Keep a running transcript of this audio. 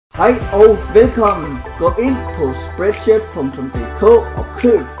Hej og velkommen. Gå ind på spreadshirt.dk og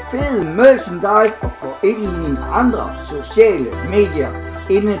køb fed merchandise og gå ind i mine andre sociale medier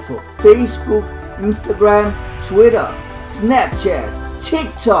inde på Facebook, Instagram, Twitter, Snapchat,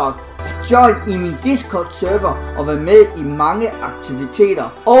 TikTok og join i min Discord server og vær med i mange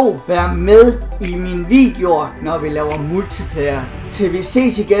aktiviteter og vær med i mine videoer, når vi laver multiplayer. Til vi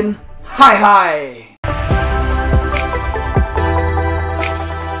ses igen. Hej hej!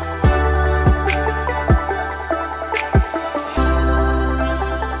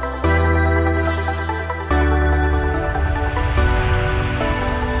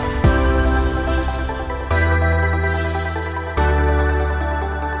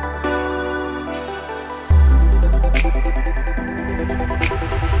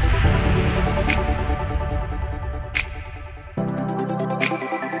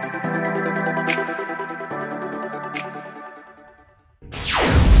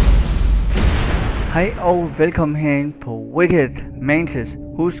 Hej og velkommen herind på Wickedmantis.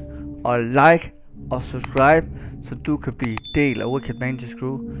 Husk at like og subscribe, så du kan blive del af Wickedmantis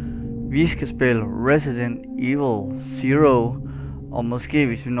crew. Vi skal spille Resident Evil 0, og måske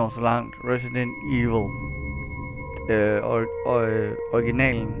hvis vi når så langt, Resident Evil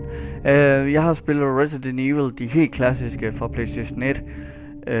originalen. Jeg har spillet Resident Evil, de helt klassiske fra PlayStation 1.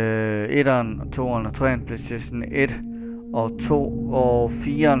 1'eren, 2'eren og 3'eren PlayStation 1. Og 2 og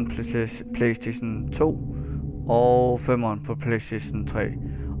 4'eren PlayStation 2 og 5'eren på PlayStation 3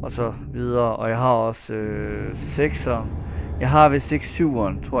 og så videre. Og jeg har også 6'eren. Jeg har vist ikke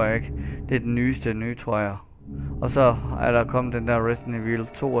 7'eren, tror jeg ikke. Det er den nyeste nye, tror jeg. Og så er der kommet den der Resident Evil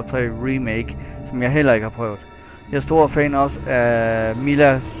 2 og 3 remake, som jeg heller ikke har prøvet. Jeg er stor fan også af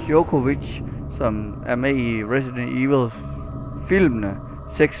Mila Jovovich, som er med i Resident Evil filmene.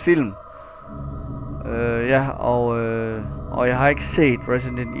 6 film. Og jeg har ikke set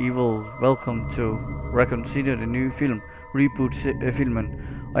Resident Evil Velkommen til Raccoon City, den nye film, reboot-filmen,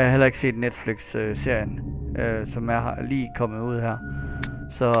 og jeg har heller ikke set Netflix-serien, som er lige kommet ud her.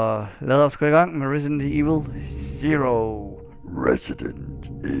 Så lad os gå i gang med Resident Evil 0.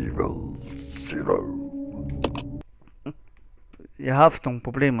 Resident Evil 0. Jeg har haft nogle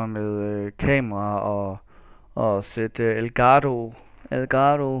problemer med kamera og sætte Elgato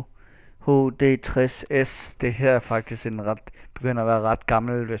HD60S. Det her er faktisk en begynder at være ret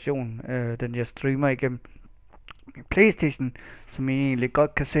gammel version. Den jeg streamer igennem min PlayStation, som I egentlig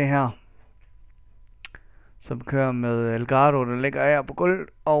godt kan se her. Som kører med Elgato, der ligger her på gulvet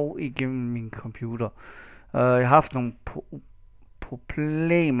og igennem min computer. Jeg har haft nogle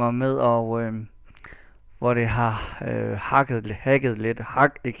problemer med hvor det har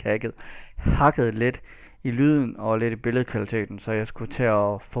hakket lidt i lyden og lidt i billedkvaliteten, så jeg skulle til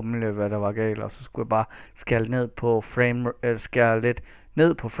at formule, hvad der var galt, og så skulle jeg bare skære lidt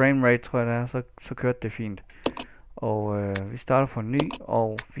ned på framerate, tror jeg det er, så kørte det fint. Og vi starter for en ny,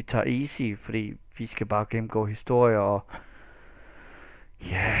 og vi tager easy, fordi vi skal bare gennemgå historier, og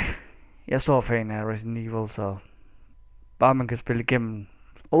ja, jeg er stor fan af Resident Evil, så bare man kan spille igennem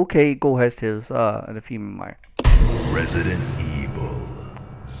okay, god hastighed, så er det fint med mig. Resident Evil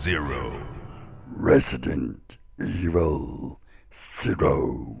 0. Resident Evil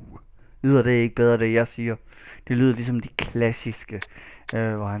 0. Lyder det ikke bedre, det jeg siger? Det lyder ligesom de klassiske,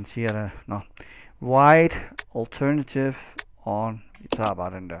 hvor han siger det. Nå. White Alternative on. Vi tager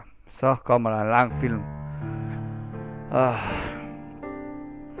bare den der. Så kommer der en lang film.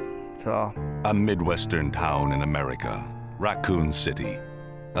 Så. A Midwestern town in America. Raccoon City.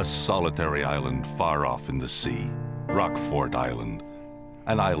 A solitary island far off in the sea. Rockfort Island.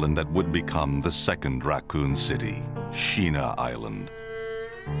 An island that would become the second Raccoon City, Sheena Island.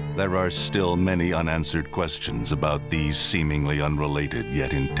 There are still many unanswered questions about these seemingly unrelated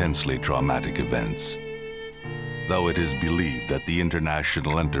yet intensely traumatic events. Though it is believed that the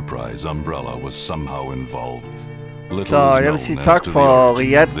international enterprise umbrella was somehow involved, så jeg vil sige tak for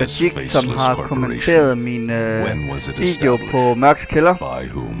Raccoon City, som har kommenteret min video på Mørks Kælder,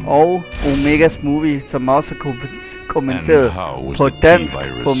 og Omegas Movie, som også har kommenteret på dansk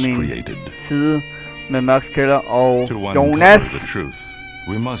på min side med Mørks Kælder, og Jonas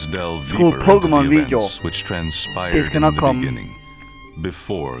skulle Pokémon videoer. Det skal nok komme.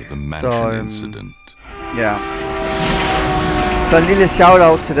 Så ja. Så en lille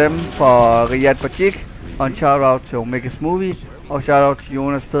shoutout til dem for Raccoon City. Og en shoutout til Omegas Movie, og shoutout til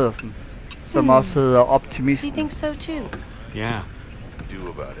Jonas Pedersen, som også hedder Optimisten. You think so too? Yeah. Do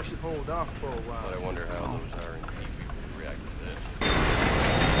about it. Hold off for a while. But I wonder how those hiring people would react to this.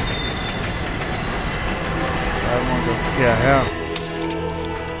 Hvad er det, der sker her?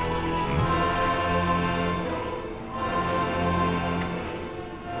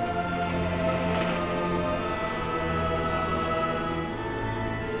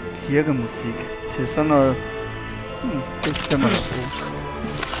 kirkemusik til sådan noget. Det stemmer der på.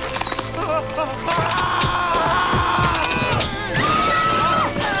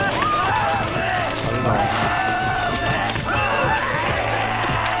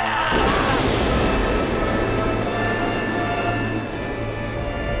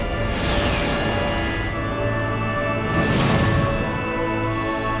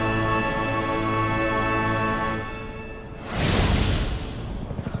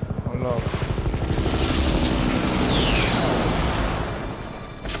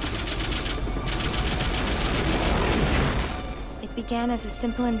 Began as a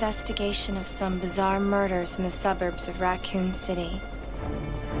simple investigation of some bizarre murders in the suburbs of Raccoon City.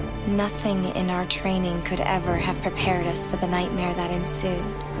 Nothing in our training could ever have prepared us for the nightmare that ensued.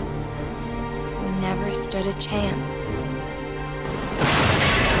 We never stood a chance.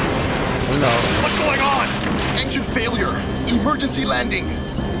 Hello. What's going on? Engine failure. Emergency landing.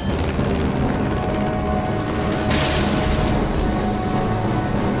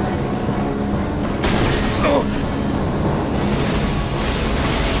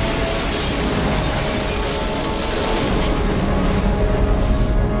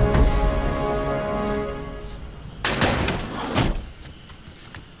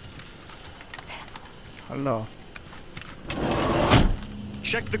 Hello.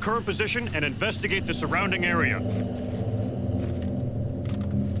 Check the current position and investigate the surrounding area.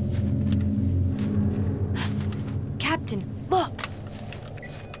 Captain, look!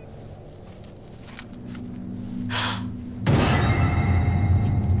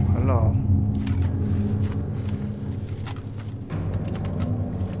 Hello.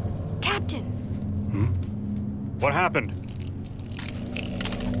 Captain! What happened?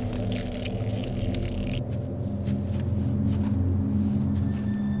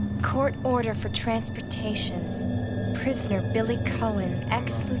 Court order for transportation. Prisoner Billy Coen,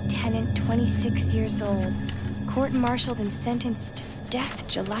 ex-lieutenant, 26 years old. Court-martialed and sentenced to death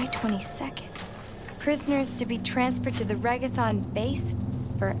July 22nd. Prisoners to be transferred to the Regathon base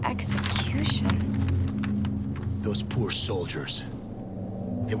for execution. Those poor soldiers.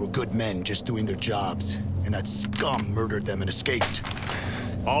 They were good men just doing their jobs, and that scum murdered them and escaped.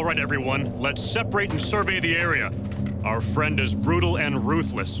 All right, everyone, let's separate and survey the area. Our friend is brutal and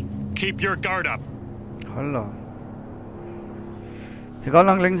ruthless. Keep your guard up. Hold da. Det er godt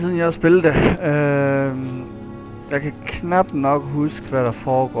nok længe siden, jeg har spillet det. Jeg kan knap nok huske, hvad der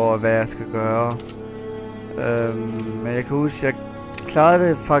foregår og hvad jeg skal gøre. Men jeg kan huske, at jeg klarede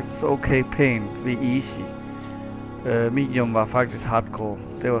det faktisk okay pænt ved easy. Medium var faktisk hardcore.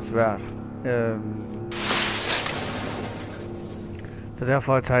 Det var svært. Så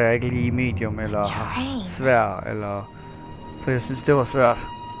derfor tager jeg ikke lige medium eller svær, eller... For jeg synes, det var svært.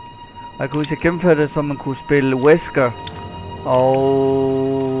 Og jeg kunne huske, at jeg gennemførte det, så man kunne spille Wesker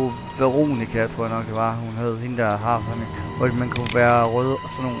og Veronica, tror jeg nok det var. Hun hed hende, der har sådan en, hvor man kunne være røde,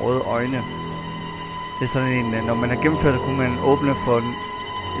 sådan nogle røde øjne. Det er sådan en, når man har gennemført det, kunne man åbne for en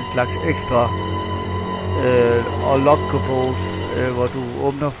slags ekstra unlockables, hvor du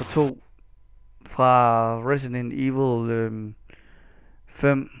åbner for 2 fra Resident Evil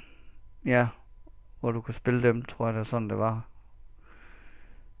 5, ja, hvor du kan spille dem, tror jeg det er sådan det var.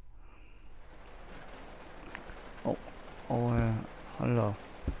 Hold da.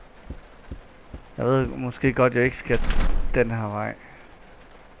 Jeg ved måske godt, jeg ikke skal den her vej.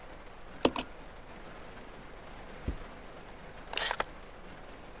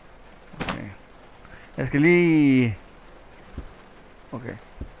 Okay. Jeg skal lige... Okay.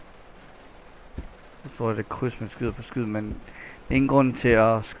 Jeg tror, det er kryds med skyder på skyd, men det er ingen grund til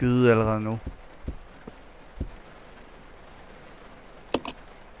at skyde allerede nu.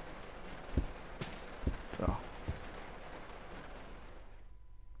 Så.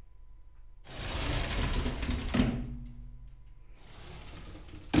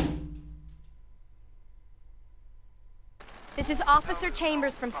 This is Officer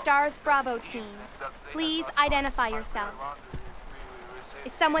Chambers from STAR's Bravo team. Please identify yourself.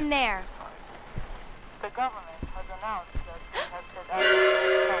 Is someone there? The government has announced that it has set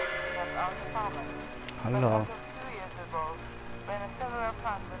out to our department. Hello. 2 years ago, when a several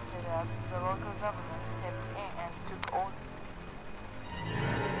plans were set up, the local government stepped in and took over.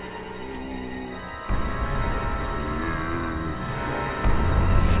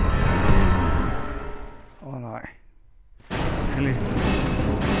 Åh nej. Jeg skal lige...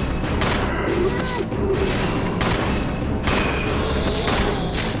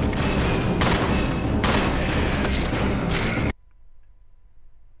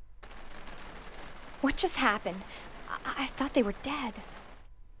 What just happened? I thought they were dead.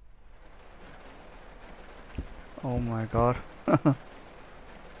 Oh my god.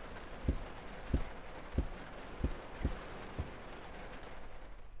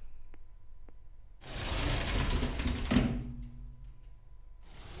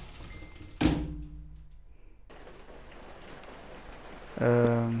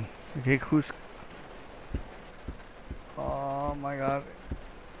 Jeg kan ikke huske. Oh my god.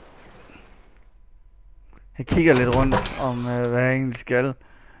 Jeg kigger lidt rundt om, hvad jeg egentlig skal.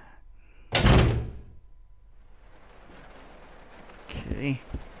 Okay.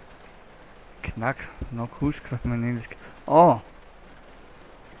 Knak. Nok husk, hvad man egentlig skal.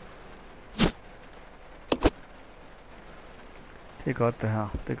 Det er godt det her.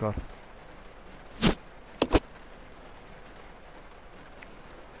 Det er godt.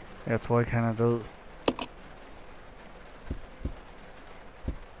 Jeg tror ikke han er død.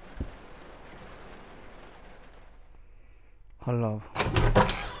 Hold op.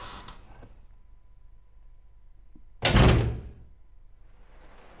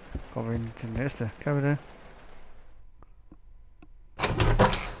 Går vi ind til næste? Kan vi det?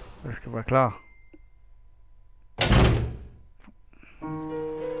 Jeg skal være klar.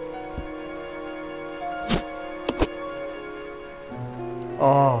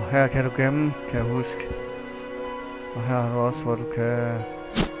 Her kan du gemme, kan jeg huske. Og her har du også, hvor du kan...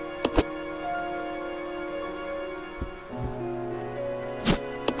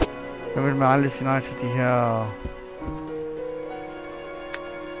 Jeg vil mig aldrig sige nej til de her...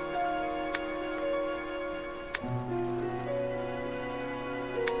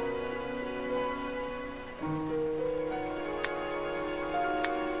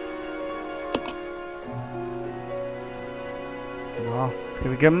 Nå,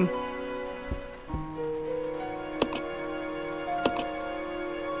 skal vi gemme?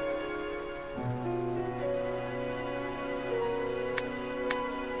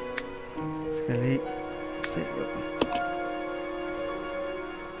 Skal lige se.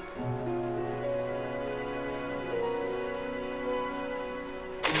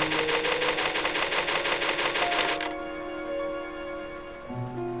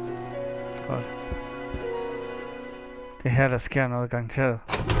 Godt. Det er her, der sker noget garanteret.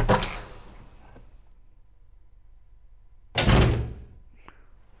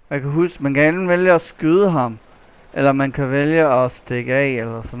 Jeg kan huske, man kan enten vælge at skyde ham, eller man kan vælge at stikke af,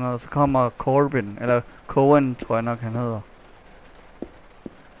 eller sådan noget. Så kommer Corbin, eller Coen, tror jeg nok han hedder.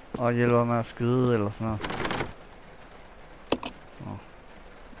 Og hjælper med at skyde, eller sådan noget.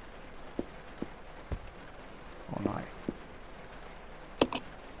 Nej.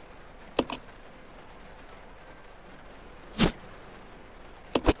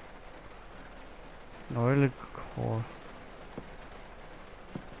 Nøglekort.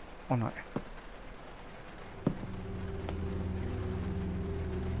 Nej.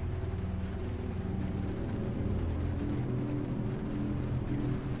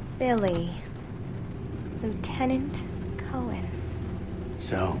 Billy. Lieutenant Coen.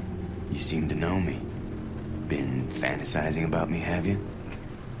 So, you seem to know me. Been fantasizing about me, have you?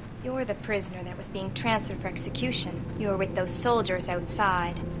 You're the prisoner that was being transferred for execution. You were with those soldiers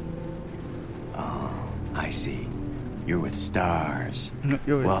outside. Oh, I see. You're with stars.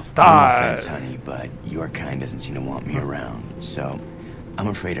 You're with well, stars. No offense, honey, but your kind doesn't seem to want me around. So, I'm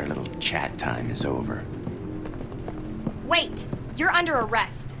afraid our little chat time is over. Wait! You're under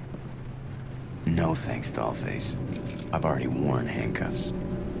arrest. No thanks, Dollface. I've already worn handcuffs.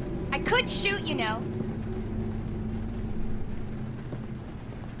 I could shoot, you know.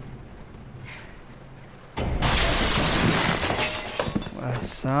 Hvad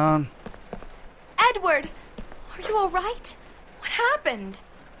son? Edward! Are you alright? What happened?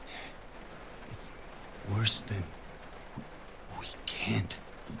 It's worse than... We can't.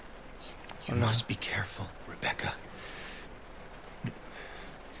 You must be careful, Rebecca.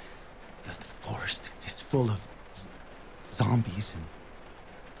 The forest is full of zombies and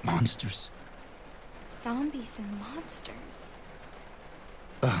monsters. Zombies and monsters.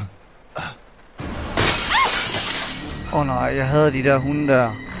 Nej, jeg havde de der hunde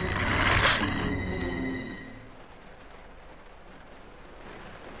der.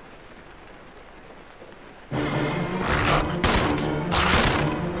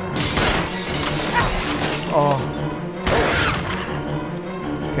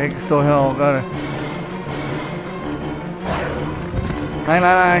 Kan ikke stå herovre og gøre det.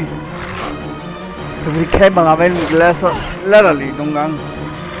 Nej. Det er fordi kameraet mellem er så latterligt nogle gange.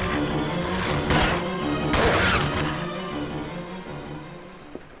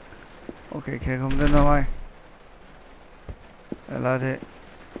 Okay, kan jeg komme den her vej? Eller er det...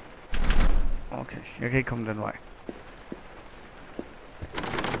 Okay, jeg kan ikke komme den vej.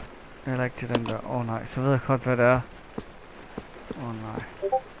 Eller ikke til den der. Nej, så ved jeg godt hvad det er. Nej.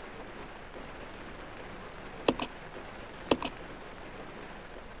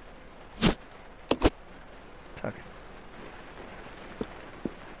 Tak.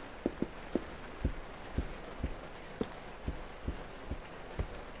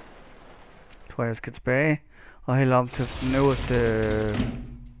 tror jeg skal tilbage og hælde op til den øverste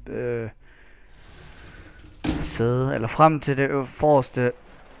sæde, eller frem til det forreste.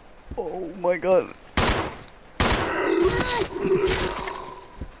 Oh my god.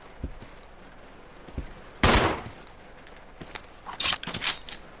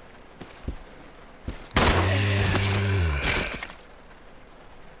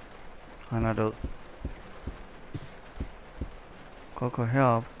 Han er død. Godt gå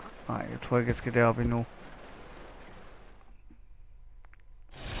herop. Nej, jeg tror ikke, jeg skal derop endnu.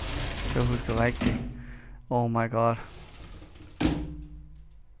 Så jeg husker rigtigt. Oh my god.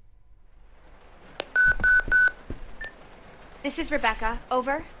 This is Rebecca.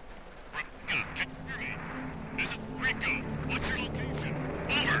 Over. Rebecca, can you hear me? This is Rico. What's your location?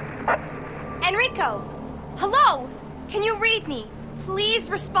 Over. Enrico! Hello! Can you read me?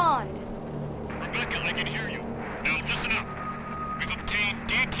 Please respond. Rebecca, I can hear you. Now listen up. We've obtained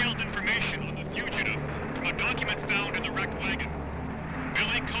detailed information on the fugitive from a document found in the wrecked wagon.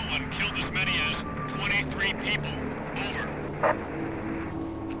 Billy Coen killed as many as 23 people. Over.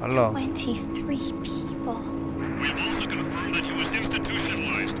 Hello. 23 people. We've also confirmed that he was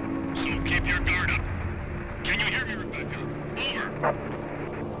institutionalized, so keep your guard up. Can you hear me, Rebecca? Over.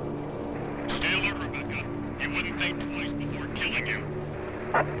 Stay alert, Rebecca. He wouldn't think twice before killing you.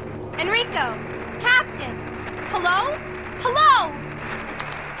 Enrico! Captain! Hello? Hello!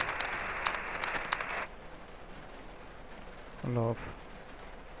 Hold op.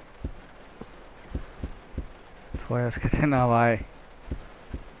 Jeg tror, jeg skal den her vej.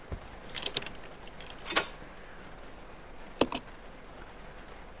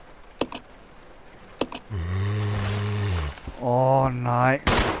 Åh, nej.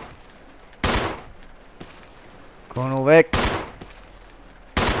 Gå nu væk.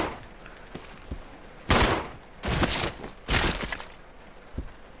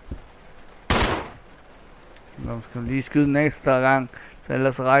 Nu skal du lige skyde den ekstra gang, så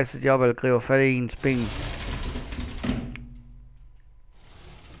ellers rejser de op eller griber fat i ens ben.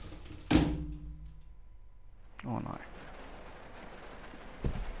 Åh, nej.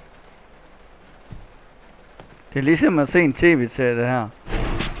 Det er ligesom at se en tv-serie, det her.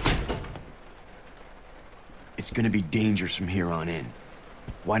 It's gonna be dangerous from here on in.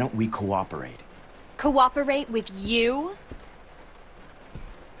 Why don't we cooperate? Cooperate with you?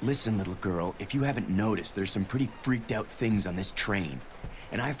 Listen, little girl, if you haven't noticed, there's some pretty freaked out things on this train.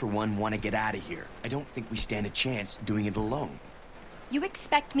 And I, for one, want to get out of here. I don't think we stand a chance doing it alone. You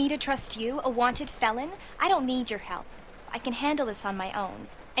expect me to trust you, a wanted felon? I don't need your help. I can handle this on my own.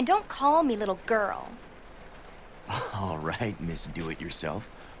 And don't call me little girl. All right, Miss Do-It-Yourself.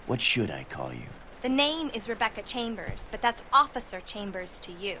 What should I call you? The name is Rebecca Chambers, but that's Officer Chambers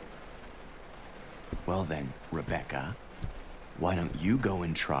to you. Well then, Rebecca, why don't you go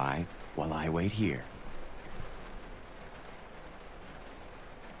and try while I wait here?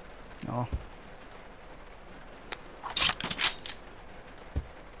 Nå.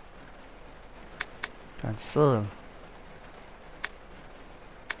 Der er en seddel.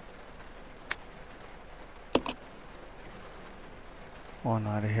 Åh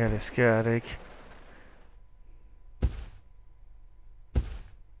nej, det her det sker det ikke.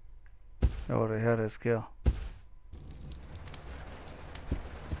 Jo, det her det sker.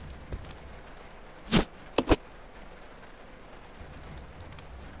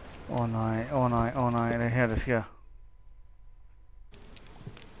 Åh nej, åh nej, åh nej, det her det sker.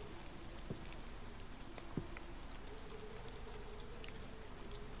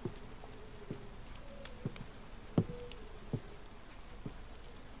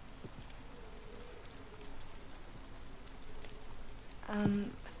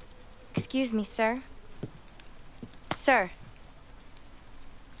 Excuse me, sir. Sir.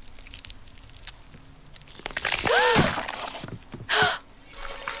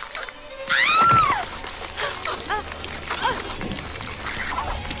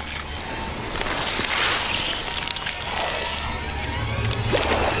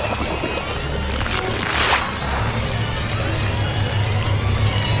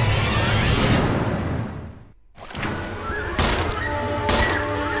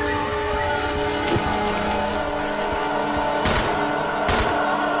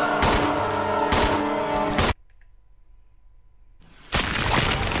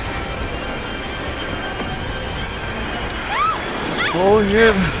 Oh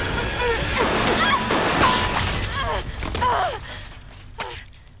shit.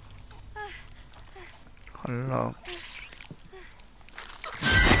 Hold op.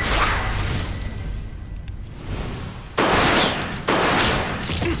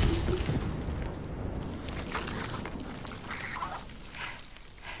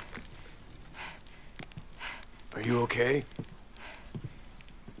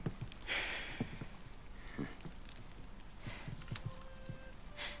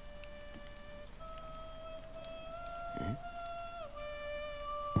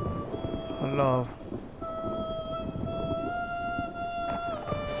 op.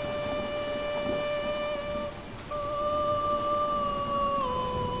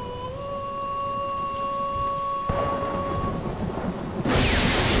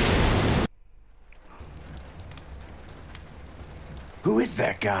 Who is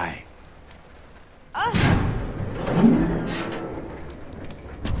that guy?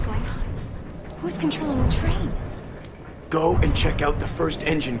 What's going on? Who's controlling the train? Go and check out the first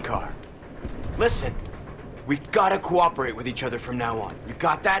engine car. Listen, we gotta cooperate with each other from now on. You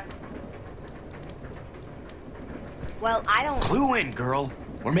got that? Well, I don't... Clue in, girl.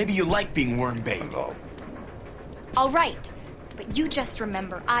 Or maybe you like being worm bait. All right. But you just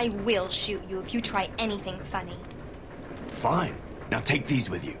remember, I will shoot you if you try anything funny. Fine. Now take these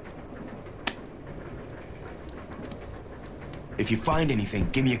with you. If you find anything,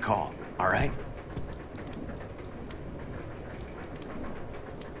 give me a call, all right?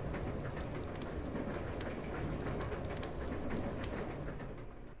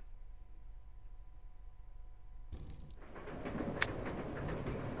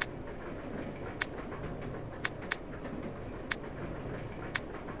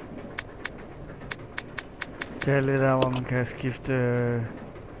 Det er lidt der, hvor man kan skifte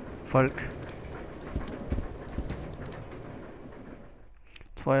folk.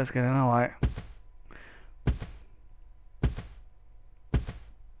 Jeg tror, jeg skal den her vej.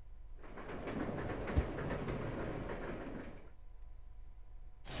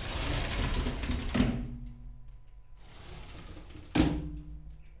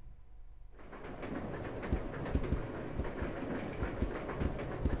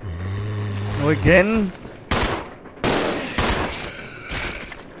 Nu igen.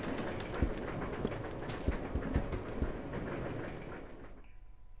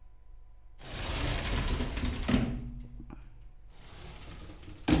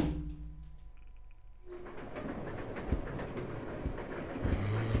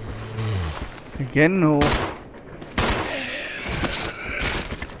 Igen nu.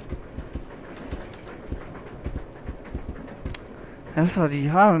 Altså, de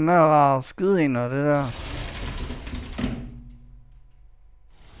har det med at skyde en og det der.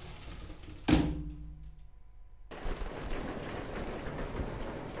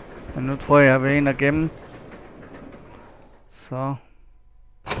 Men nu tror jeg vil ind og gemme. Så.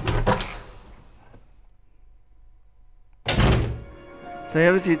 Så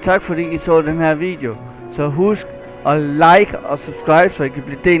jeg vil sige tak fordi I så den her video. Så husk at like og subscribe, så I kan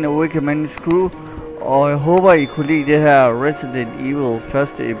blive del af Wickedmantis crew. Og jeg håber I kunne lide det her Resident Evil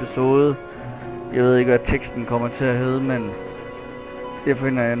første episode. Jeg ved ikke hvad teksten kommer til at hedde, men det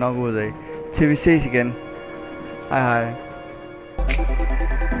finder jeg nok ud af. Til vi ses igen. Hej hej.